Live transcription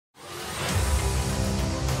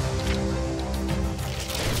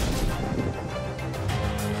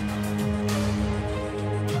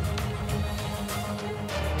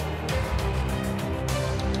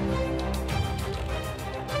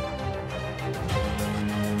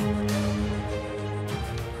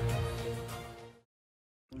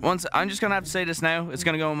I'm just gonna have to say this now. It's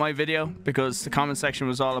gonna go in my video because the comment section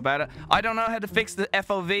was all about it. I don't know how to fix the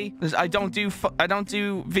FOV. I don't do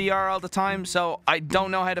VR all the time, so I don't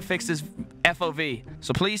know how to fix this FOV.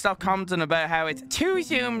 So please stop commenting about how it's too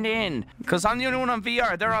zoomed in, because I'm the only one on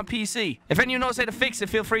VR. They're on PC. If anyone knows how to fix it,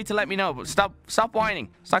 feel free to let me know. But stop whining.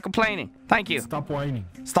 Stop complaining. Thank you. Stop whining.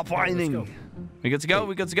 Stop whining. We good to go?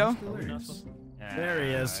 We good to go? There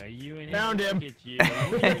he is. Found him.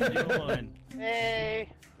 Hey.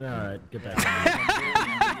 All right, get back.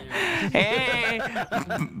 Hey.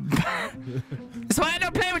 That's why I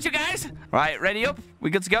don't play with you guys. Right, ready up? We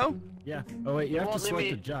good to go? Yeah. Oh wait, you have to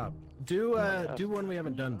select a job. Do one we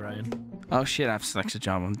haven't done, Brian. Oh shit, I've selected a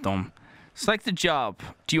job. I'm dumb. Select the job.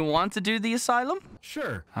 Do you want to do the asylum?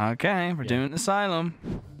 Sure. Okay, we're doing asylum.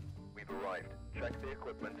 We've arrived. Check the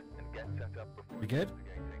equipment and get set up before We good?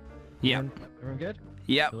 Yeah. Everyone good?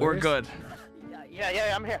 Yeah, we're good.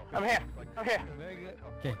 Yeah, I'm here. I'm here. Okay.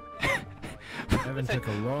 Evan took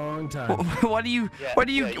a long time. What are you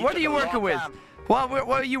working with?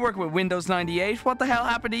 What are you working with? Windows 98? What the hell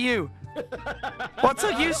happened to you? What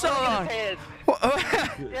took you so long? What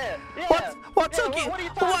took you?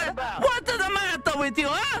 What's the matter with you,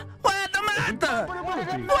 huh? What's the matter?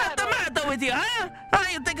 What's the matter with you, huh?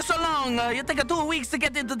 You take so long. You take 2 weeks to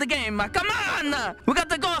get into the game. Come on! We got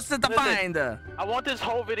the ghost to find. I want this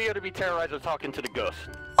whole video to be Terroriser talking to the ghost.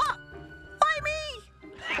 What? Why me?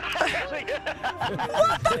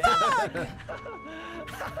 What the fuck?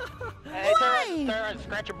 Hey, Why? Terroriser,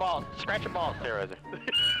 scratch your balls. Scratch your balls, Terroriser.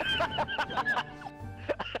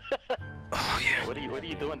 Oh yeah. What are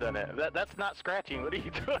you doing down there? That's not scratching. What are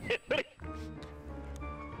you doing?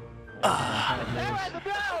 Terroriser,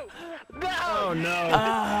 no! Oh no!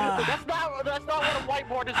 That's not what a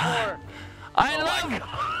whiteboard is for. I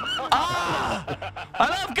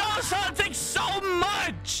love ghost hunting so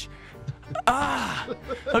much.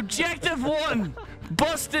 Objective 1,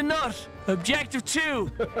 bust a nut. Objective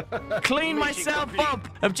 2, clean myself up.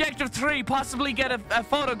 Objective 3, possibly get a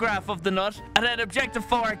photograph of the nut. And then objective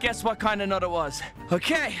 4, guess what kind of nut it was.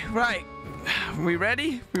 Okay, right. We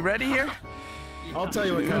ready? We ready here? I'll tell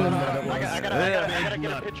you what kind of nut it was. I gotta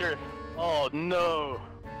get a picture. Oh no.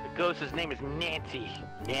 The ghost's name is Nancy.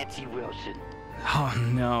 Nancy Wilson. Oh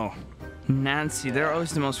no. Nancy, they're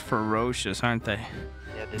always the most ferocious, aren't they?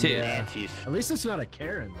 Yeah, the Nancy's. At least it's not a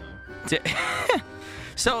Karen, though.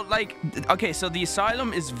 So, like, okay, so the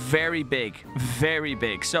asylum is very big. Very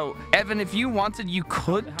big. So, Evan, if you wanted, you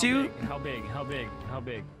could do... How big?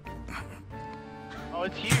 Oh,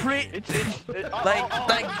 it's huge. It's like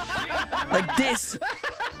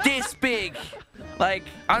this big. Like,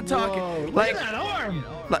 I'm talking... Whoa, like, look at that arm!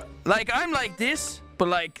 Like, I'm like this, but,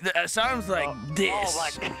 like, the asylum's like this. Oh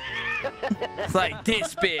my. It's like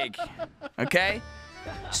this big. Okay?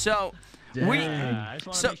 So... I just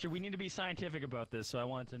want to make sure we need to be scientific about this, so I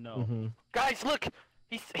wanted to know. Guys, look!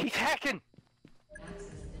 He's hacking!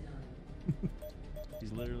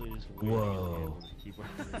 He's literally just Whoa. keyboard.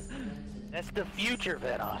 That's the future,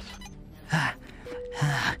 Venos.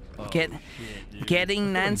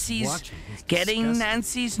 Getting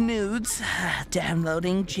Nancy's nudes,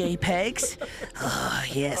 downloading JPEGs. Oh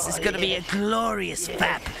yes, it's gonna be a glorious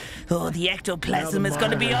fap. Oh, the ectoplasm is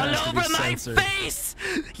gonna be all over my face.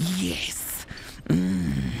 Yes.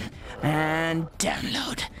 And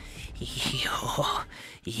download.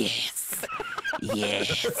 Yes.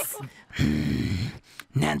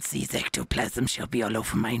 Nancy's ectoplasm shall be all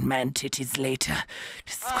over my man titties later.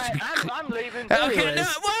 I'm leaving. Okay, no,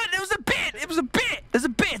 what? It was a bit. There's a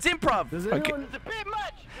bit. It's improv. Does Okay. anyone... It's a bit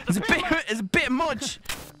much. It's a bit much.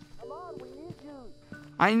 Come on, we need you.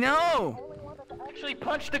 I know. Actually,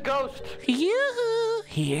 punch the ghost. Yoo-hoo.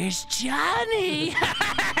 Here's Johnny.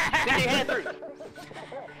 Stick your hand through.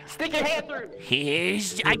 Stick your hand through.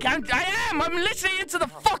 I am. I'm literally into the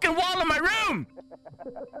fucking wall of my room.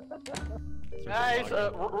 Guys,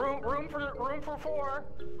 room for four.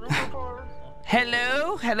 Room for four.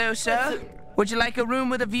 Hello, sir. Would you like a room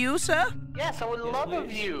with a view, sir? Yes, I would love a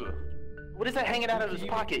view. What is that hanging out of his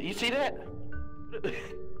pocket? You see that? This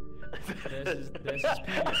is penis.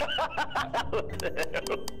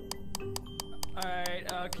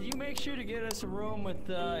 Alright, can you make sure to get us a room with,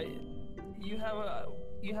 you have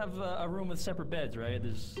a room with separate beds, right?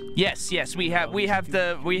 Yes, we have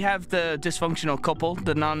the dysfunctional couple,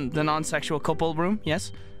 the non-sexual couple room.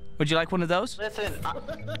 Yes. Would you like one of those? Listen,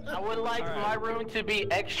 I would like my room to be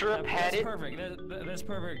extra padded. That's perfect. That's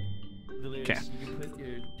perfect. Delirious. Okay. You can put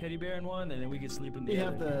your teddy bear in one, and then we can sleep in the We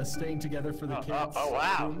other. have the staying together for the kids. oh,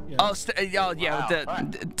 wow. room. Yeah. Oh, yeah, Wow.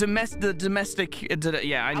 the domestic.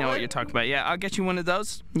 Yeah, I know what you're talking about. Yeah, I'll get you one of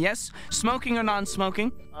those. Yes. Smoking or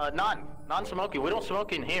non-smoking? Non-smoking. We don't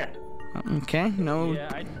smoke in here. Okay. No.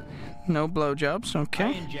 Yeah, No blowjobs. I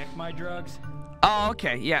Okay. inject my drugs. Oh,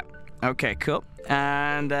 okay. Yeah. Okay. Cool.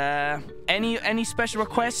 And any special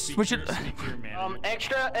requests? Would you?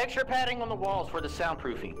 Extra padding on the walls for the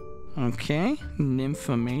soundproofing. Okay.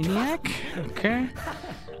 Nymphomaniac. Okay.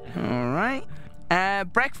 All right.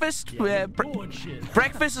 Breakfast.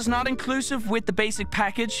 Breakfast is not inclusive with the basic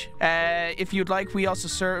package. If you'd like, we also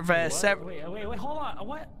serve Wait, hold on.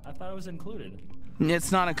 What? I thought it was included.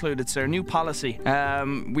 It's not included, sir. New policy.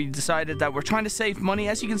 We decided that we're trying to save money.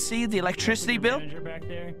 As you can see, the electricity bill. Manager back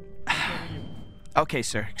there. Okay,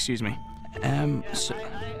 sir. Excuse me. So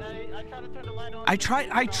I tried to turn the light on. I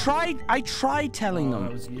tried telling That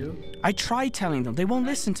them. was you? I tried telling them. They won't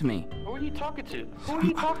listen to me. Who are you talking to? Who are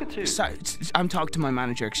you talking to? Sorry, I'm talking to my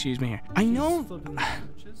manager. Excuse me here. I know,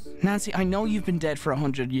 Nancy. I know you've been dead for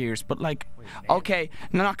 100 years, but like, okay,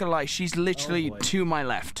 not gonna lie, she's literally to my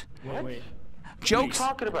left. Wait. What are you Jokes.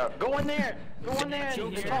 talking about? Go in there. Go in there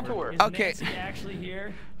and talk to her. Is Okay. Nancy actually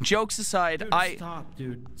here? Jokes aside, Dude, stop,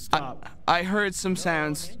 dude. Stop. I heard some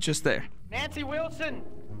sounds just there. Nancy Wilson.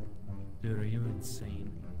 Dude, are you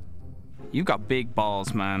insane? You got big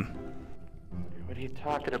balls, man. What are you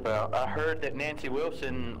talking about? I heard that Nancy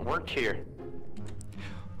Wilson worked here.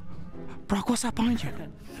 Brock, what's that behind you?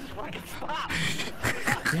 Fucking stop.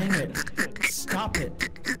 Dang it. Stop it.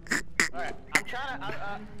 All right, I'm trying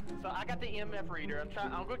to. So I got the EMF reader.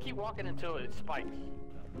 I'm gonna keep walking until it spikes.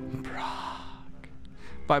 Brock.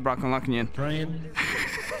 Bye, Brock. I'm locking you in. Brian.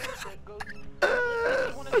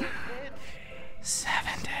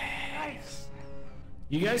 7 days.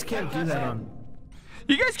 You guys can't do that on...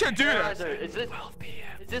 You guys can't do that. Terroriser, is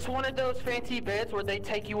this one of those fancy beds where they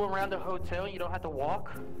take you around the hotel and you don't have to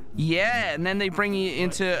walk? Yeah, and then they bring you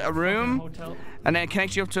into a room, Hotel. and then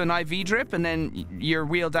connect you up to an IV drip, and then you're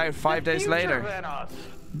wheeled out 5 days Future later. than us.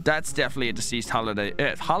 That's definitely a deceased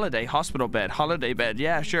holiday hospital bed. Holiday bed.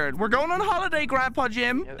 Yeah, sure. We're going on holiday, Grandpa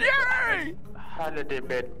Jim. Yay! Holiday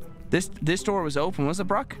bed. This door was open, was it,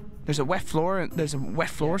 Brock? There's a wet floor. There's a wet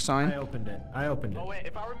floor sign. I opened it. I opened it. Oh wait,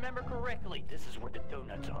 if I remember correctly, this is where the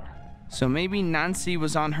donuts are. So maybe Nancy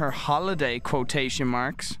was on her holiday, quotation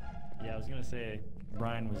marks. Yeah, I was gonna say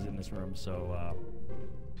Brian was in this room, so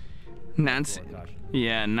Nancy. caution.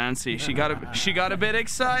 Yeah, Nancy. She got a bit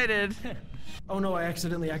excited. Oh no, I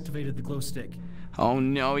accidentally activated the glow stick. Oh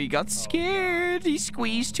no, he got scared. He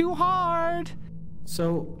squeezed too hard.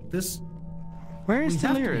 So, this... Where We is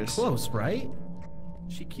have to be Delirious? close, right?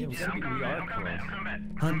 She keeps I'm saying coming we back, are I'm coming back, I'm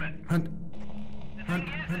close. coming back. Hunt, hunt, The hunt,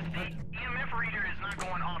 thing is, hunt, the hunt. EMF reader is not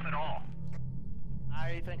going off at all.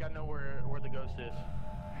 I think I know where the ghost is.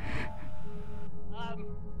 Stop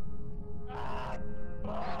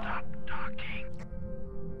talking.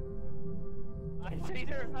 I see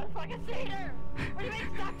her. I fucking see her. What do you mean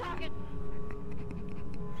stop talking?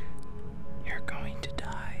 You're going to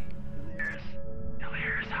die.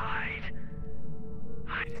 Delirious, hide.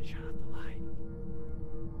 Hide and shut off the light.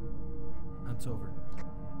 Hunt's over.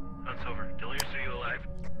 That's over. Delirious, are you alive?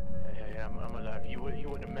 Yeah, I'm alive. You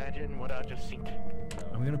wouldn't imagine what I just seen.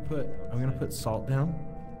 I'm gonna put salt down.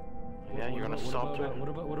 Yeah, you're gonna salt her. What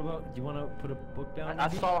about? Do you want to put a book down? I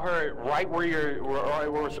maybe? saw her right where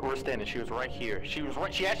we're standing. She was right here. She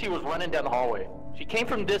actually was running down the hallway. She came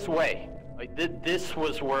from this way. Like this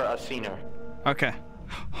was where I seen her. Okay.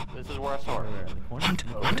 This is where I saw her. Where, in the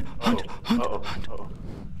corner? Hunt. Uh-oh.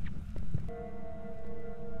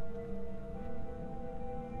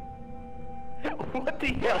 What the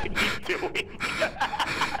hell are you doing?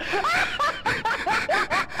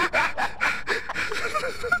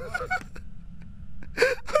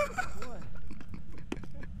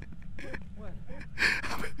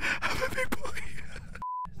 I'm a big boy.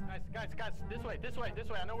 Guys, this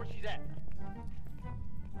way. I know where she's at.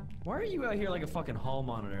 Why are you out here like a fucking hall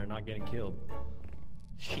monitor and not getting killed?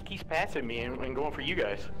 She keeps passing me and going for you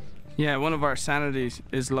guys. Yeah, one of our sanities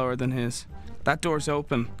is lower than his. That door's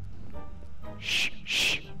open. Shh.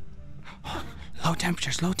 Low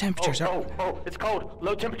temperatures. Oh, it's cold.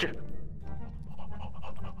 Low temperature.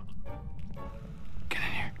 Get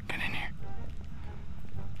in here.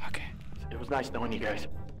 Okay. It was nice knowing you guys. It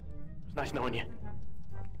was nice knowing you.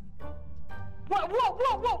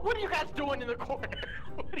 What are you guys doing in the corner?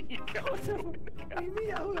 What are you guys doing? Leave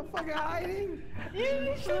me out of fucking hiding.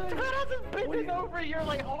 You should turn out this bending over. You're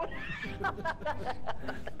like, oh.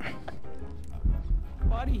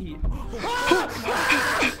 Body heat.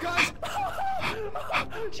 Guys!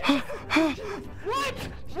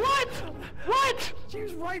 What? She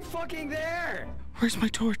was right fucking there. Where's my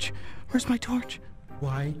torch? Where's my torch?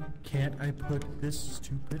 Why can't I put this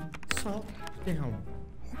stupid salt down?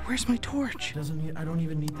 Where's my torch? I don't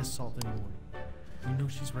even need this salt anymore. You know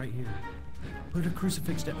she's right here. Put a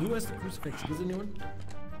crucifix down. Who has the crucifix? Does anyone?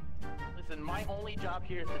 Listen, my only job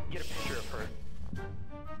here is to get a picture of her.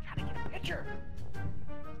 Trying to get a picture.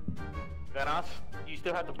 Vanos, you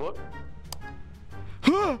still have the book?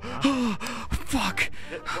 Fuck.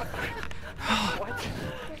 What?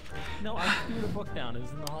 No, I threw the book down. It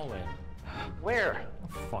was in the hallway. Where? I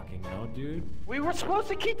don't fucking know, dude. We were supposed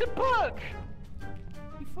to keep the book.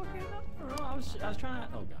 You fucking know. I was trying to.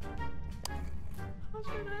 Oh god. I was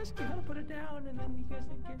trying to ask you how to put it down, and then you guys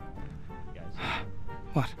didn't care. You guys.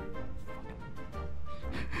 What?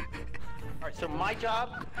 All right, so my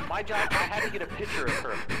job, I had to get a picture of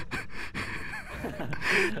her.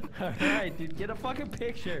 Alright, dude, get a fucking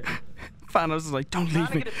picture. Thanos is like, don't leave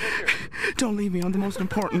me. Get a picture. Don't leave me. I'm the most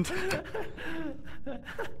important.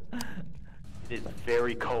 It's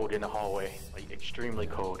very cold in the hallway, like extremely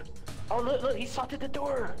cold. Oh look, he salted the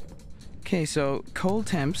door. Okay, so cold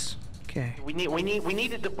temps. Okay. We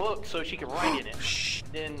needed the book so she could write in it. Shh.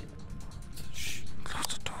 Then Shh. Close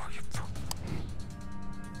the door. You fuck.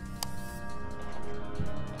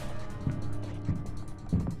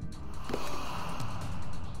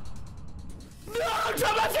 no,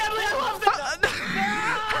 tell my family I love them.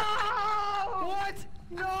 No! What?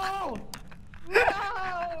 No!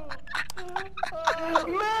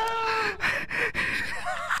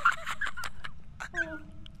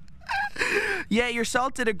 Yeah, your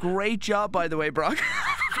salt did a great job, by the way, Brock.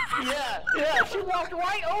 Yeah, she walked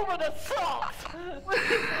right over the salt.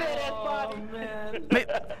 Oh, man.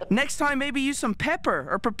 Next time, maybe use some pepper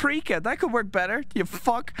or paprika. That could work better. You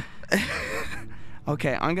fuck.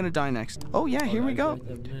 Okay, I'm gonna die next. Oh yeah, here we go.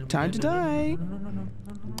 Time to die.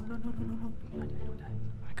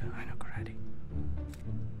 I know karate.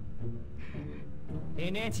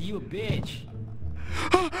 Hey, Nancy, you a bitch.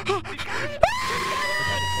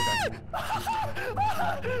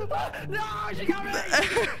 No, she got me.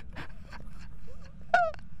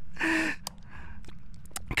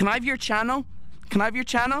 Can I have your channel? Can I have your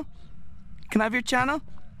channel? Can I have your channel?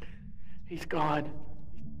 He's gone.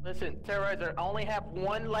 Listen, Terroriser, I only have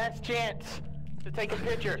one last chance to take a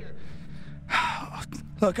picture.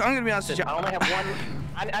 Look, I'm gonna be honest with you. I only have one.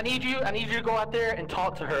 I need you to go out there and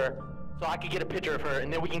talk to her so I can get a picture of her,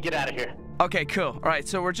 and then we can get out of here. Okay, cool. All right,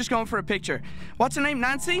 so we're just going for a picture. What's her name,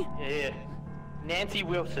 Nancy? Yeah. Nancy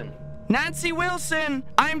Wilson. Nancy Wilson,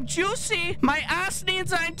 I'm juicy. My ass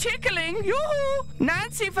needs I'm tickling. Yoo-hoo.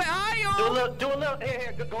 Nancy, where are you? Do a little.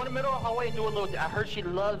 Here, go in the middle of the hallway and do a little. I heard she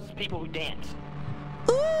loves people who dance.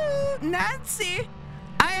 Ooh, Nancy,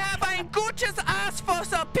 I have ein gutes ass for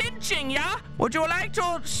some pinching, yeah? Would you like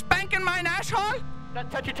to spank in my asshole?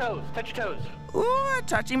 Touch your toes. Touch your toes. Ooh,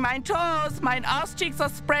 touching my toes. My ass cheeks are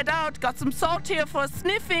spread out. Got some salt here for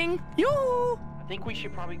sniffing. Yoo. I think we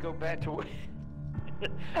should probably go back to.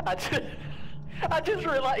 I just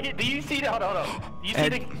realized. Do you see that? Hold on. Do you see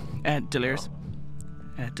the? Delirious.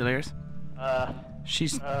 Delirious.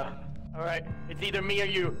 She's. All right. It's either me or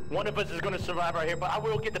you. One of us is gonna survive right here, but I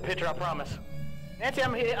will get the picture. I promise. Nancy,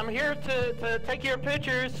 I'm here to take your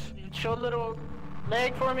pictures. Show a little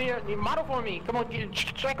leg for me, or model for me. Come on,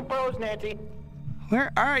 strike a pose, Nancy.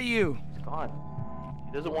 Where are you? She's gone.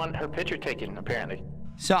 She doesn't want her picture taken, apparently.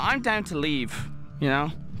 So I'm down to leave. You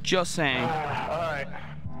know, just saying. All right.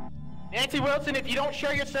 Nancy Wilson, if you don't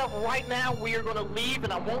show yourself right now, we are gonna leave,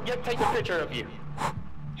 and I won't take a picture of you.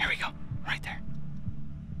 Here we go. Right there.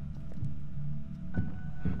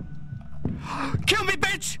 Kill me,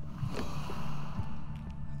 bitch!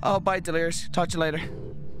 Oh, bye, Delirious. Talk to you later.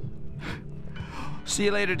 See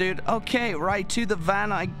you later, dude. Okay, right to the van.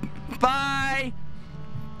 Bye!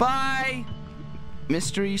 Bye!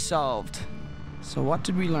 Mystery solved. So what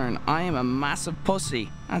did we learn? I am a massive pussy.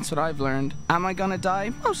 That's what I've learned. Am I gonna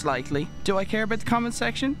die? Most likely. Do I care about the comment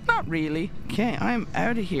section? Not really. Okay, I'm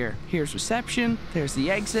out of here. Here's reception. There's the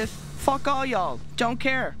exit. Fuck all y'all. Don't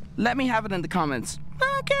care. Let me have it in the comments. I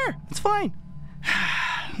don't care. It's fine.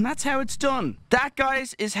 And that's how it's done. That,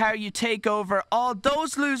 guys, is how you take over all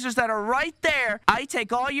those losers that are right there. I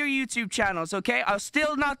take all your YouTube channels, okay? I'll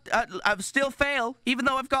still fail, even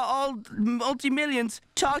though I've got all multi-millions.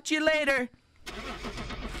 Talk to you later.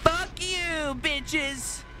 Fuck you,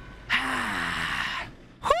 bitches.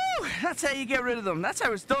 Whew, that's how you get rid of them. That's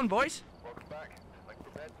how it's done, boys.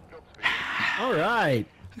 All right.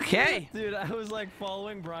 Okay. Dude, I was like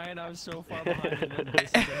following Brian. I was so far behind. And then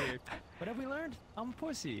this is here. What have we learned? I'm a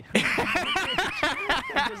pussy.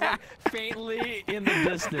 Just like faintly in the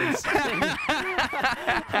distance. Am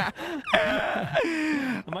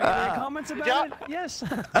I getting any comments about it? Yes. Do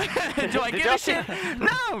I give a shit?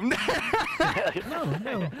 No.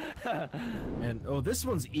 No. And oh, this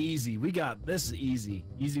one's easy. This is easy.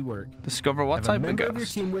 Easy work. Discover what Have a type of member of your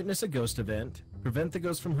ghost. team witness a ghost event. Prevent the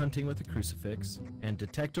ghost from hunting with a crucifix, and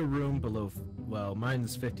detect a room below. Well, mine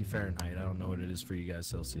is 50 Fahrenheit. I don't know what it is for you guys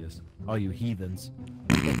Celsius. All you heathens.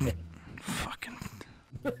 Fucking.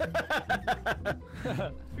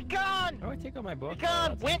 Be gone! Oh, I take out my book. Be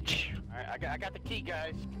gone, witch! Alright, I got the key,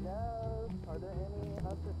 guys. Are there any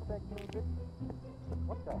unsuspecting victims?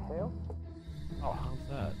 What the hell? Oh, how's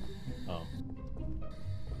that? Oh.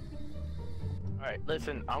 Alright,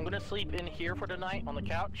 listen, I'm gonna sleep in here for the night on the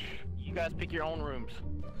couch. You guys pick your own rooms.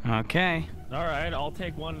 Okay. All right, I'll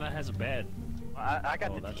take one that has a bed. I got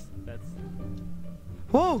Oh, the that's.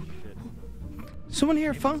 Whoa! Shit. Someone hear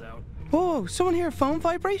a phone? Out. Whoa! Someone hear a phone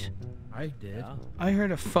vibrate? I did. Yeah. I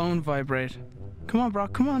heard a phone vibrate. Come on,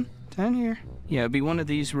 Brock. Come on. Down here. Yeah, it'd be one of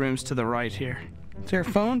these rooms to the right here. Is there a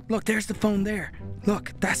phone? Look, there's the phone there.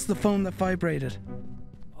 Look, that's the phone that vibrated.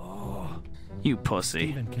 Oh, You pussy.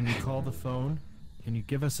 Steven, can you call the phone? Can you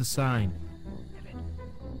give us a sign?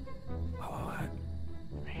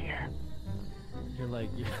 here. You're like.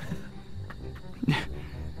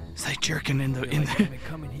 It's like jerking in the.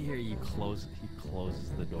 Come in here. He closes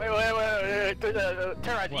the door. Wait.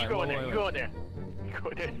 Terroriser, you go in there. wait. You go in there. You go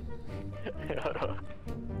in there.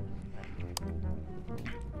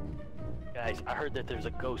 Guys, I heard that there's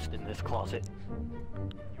a ghost in this closet.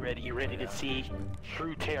 You ready? You ready to see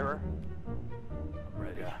true terror? I'm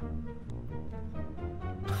ready.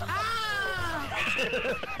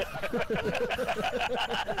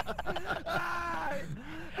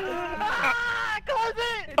 Close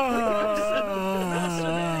it!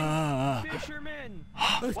 Fisherman.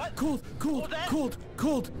 What? Cold. What was that? What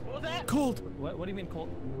was that? What do you mean cold?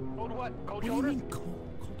 Cold what? Cold What do you shoulder? mean cold?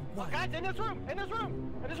 What? Guys, in this room!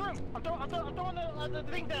 I'm throwing the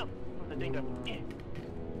thing down. The thing down. What are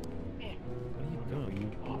you doing? You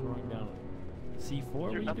throwing down C4?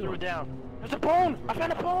 What are you I threw doing? it down. There's a bone! I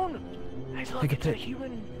found a bone! Guys, look, Take a it's a pic.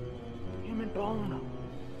 human bone.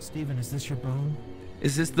 Steven, is this your bone?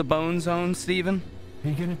 Is this the bone zone, Steven? Are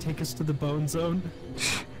you gonna take us to the bone zone?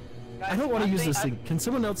 I don't want to use this thing. Can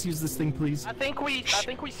someone else use this thing, please? I think we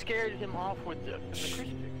scared him off with the crucifix I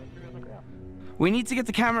threw on the ground. We need to get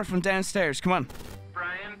the camera from downstairs. Come on.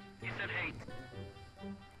 Brian, you said hate.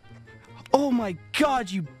 Oh my God,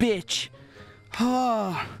 you bitch!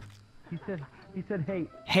 Oh. He said hate.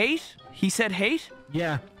 Hate? He said hate?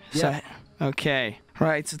 Yeah. So, okay.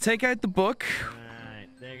 Right, so take out the book. Alright,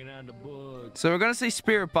 taking out the book. So we're gonna say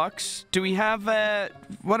spirit box. Do we have,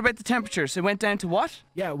 what about the temperatures? It went down to what?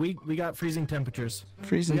 Yeah, we got freezing temperatures.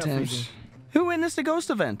 Freezing We got temps. freezing. Who witnessed the ghost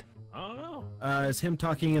event? I don't know. Is him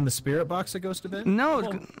talking in the spirit box a ghost event?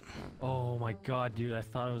 No. Oh my God, dude! I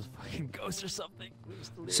thought it was fucking ghost or something.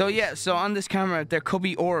 So yeah, so on this camera there could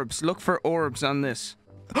be orbs. Look for orbs on this.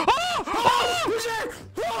 Oh! Who's there?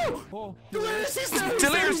 Oh, Delirious, he's there!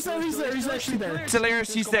 Delirious. He's there! He's actually there!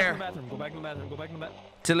 Delirious, he's there. Go back in the bathroom. Go back in the bathroom.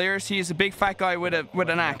 Delirious, he is a big fat guy with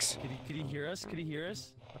an axe. Could he hear us? Could he hear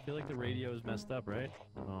us? I feel like the radio is messed up, right?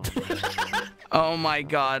 Oh, Oh my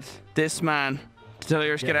God, this man.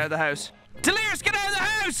 Delirious, get out of the house. Delirious, get out of the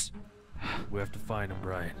house! we have to find him,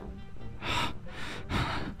 Brian. I'm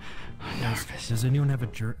nervous. Does anyone have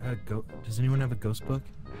a ghost book?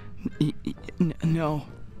 No.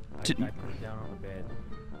 I put it down on the bed.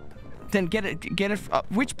 Then get it.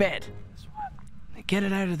 Which bed? This one. Get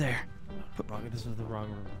it out of there. This is the wrong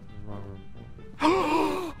room.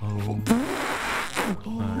 Oh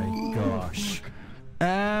my gosh.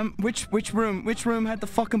 Which room had the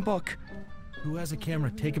fucking book? Who has a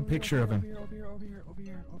camera? Take a picture of him. Over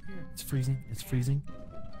here. It's freezing. It's freezing.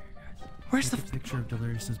 Where's Take a picture of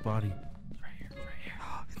Delirious's body.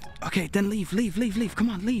 Okay, then leave. Come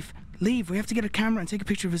on, leave. We have to get a camera and take a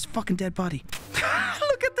picture of his fucking dead body.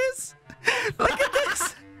 Look at this.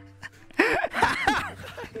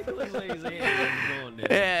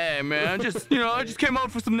 Yeah, man. I just came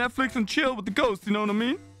out for some Netflix and chill with the ghost. You know what I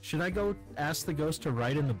mean? Should I go ask the ghost to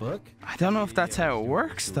write in the book? I don't know if that's how it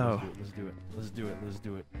works, though. Let's do it.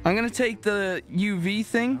 I'm gonna take the UV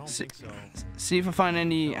thing. I don't think so. See if I find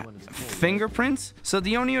any fingerprints. So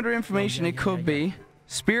the only other information it could be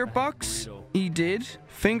spirit box. He did.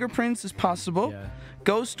 Fingerprints is possible. Yeah.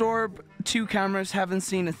 Ghost orb. 2 cameras. Haven't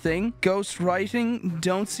seen a thing. Ghost writing.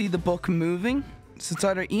 Don't see the book moving. So it's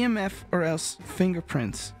either EMF or else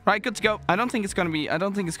fingerprints. Right, good to go. I don't think it's gonna be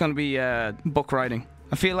book writing.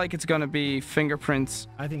 I feel like it's gonna be fingerprints.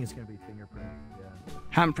 I think it's gonna be fingerprint. Yeah.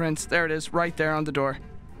 Handprints. There it is, right there on the door.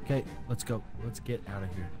 Okay, let's go. Let's get out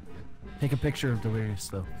of here. Take a picture of Delirious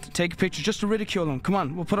though. Take a picture just to ridicule him. Come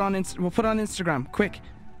on, we'll put on Instagram. Quick.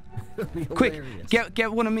 Quick. Hilarious.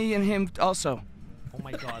 Get one of me and him also. Oh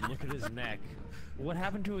my god, look at his neck. What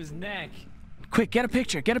happened to his neck? Quick, get a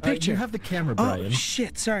picture. Get a picture. You have the camera, Brian. Oh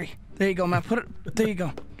shit, sorry. There you go, man. Put it. There you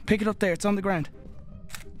go. Pick it up there. It's on the ground.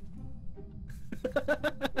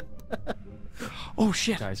 Oh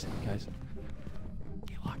shit. Guys.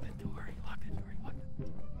 He locked the door.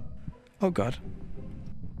 Oh god.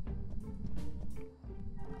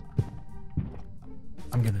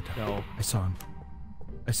 I'm gonna die. No. I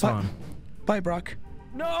saw him. Bye, Brock.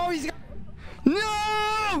 No, he's got... No!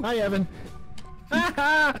 Hi, Evan.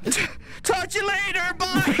 Talk to you later.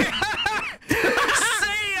 Bye.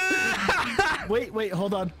 See ya. Wait,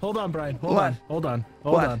 hold on, Brian. What? Hold on.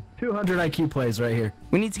 What? 200 IQ plays right here.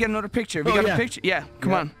 We need to get another picture. Have you got a picture? Yeah,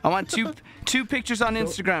 come on. I want two pictures on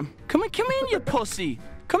Instagram. Come in, you pussy.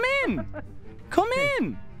 Come in. No. Come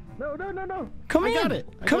in. I got it.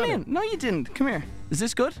 Come in. No, you didn't. Come here. Is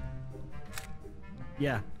this good?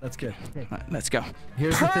 Yeah, that's good. Okay. Right, let's go.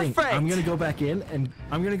 Here's the thing. Perfect. I'm gonna go back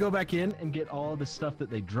in and get all the stuff that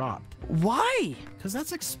they dropped. Why? Cause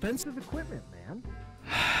that's expensive equipment, man.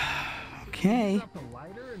 Okay. Drop a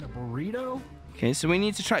lighter and a burrito. Okay, so we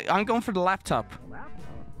need to try. I'm going for the laptop.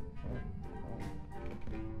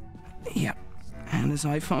 Yep. And his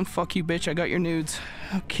iPhone. Fuck you, bitch. I got your nudes.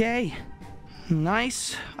 Okay.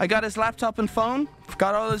 Nice. I got his laptop and phone.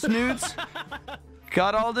 Got all his nudes.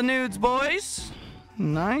 Got all the nudes, boys.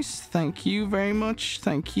 Nice. Thank you very much.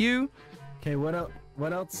 Thank you. Okay, what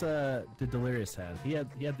else did Delirious have? He had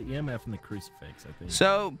the EMF and the crucifix, I think.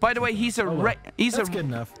 So, by the way, he's a That's good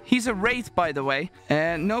enough. He's a wraith, by the way.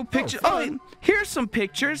 No pictures. fun. Oh, here's some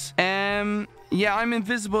pictures. Yeah, I'm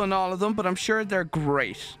invisible in all of them, but I'm sure they're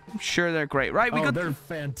great. Right? They're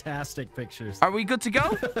fantastic pictures. Are we good to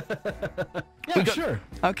go? Yeah, sure.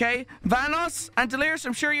 Okay, Vanos and Delirious,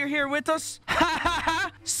 I'm sure you're here with us.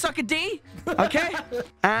 Suck a D. Okay,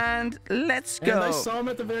 and let's go. And I saw him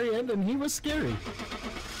at the very end, and he was scary.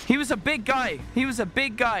 He was a big guy. Yeah.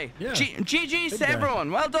 GG's to everyone.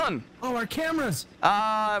 Well done. Oh, our cameras.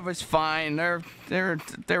 It was fine. They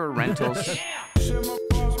were rentals.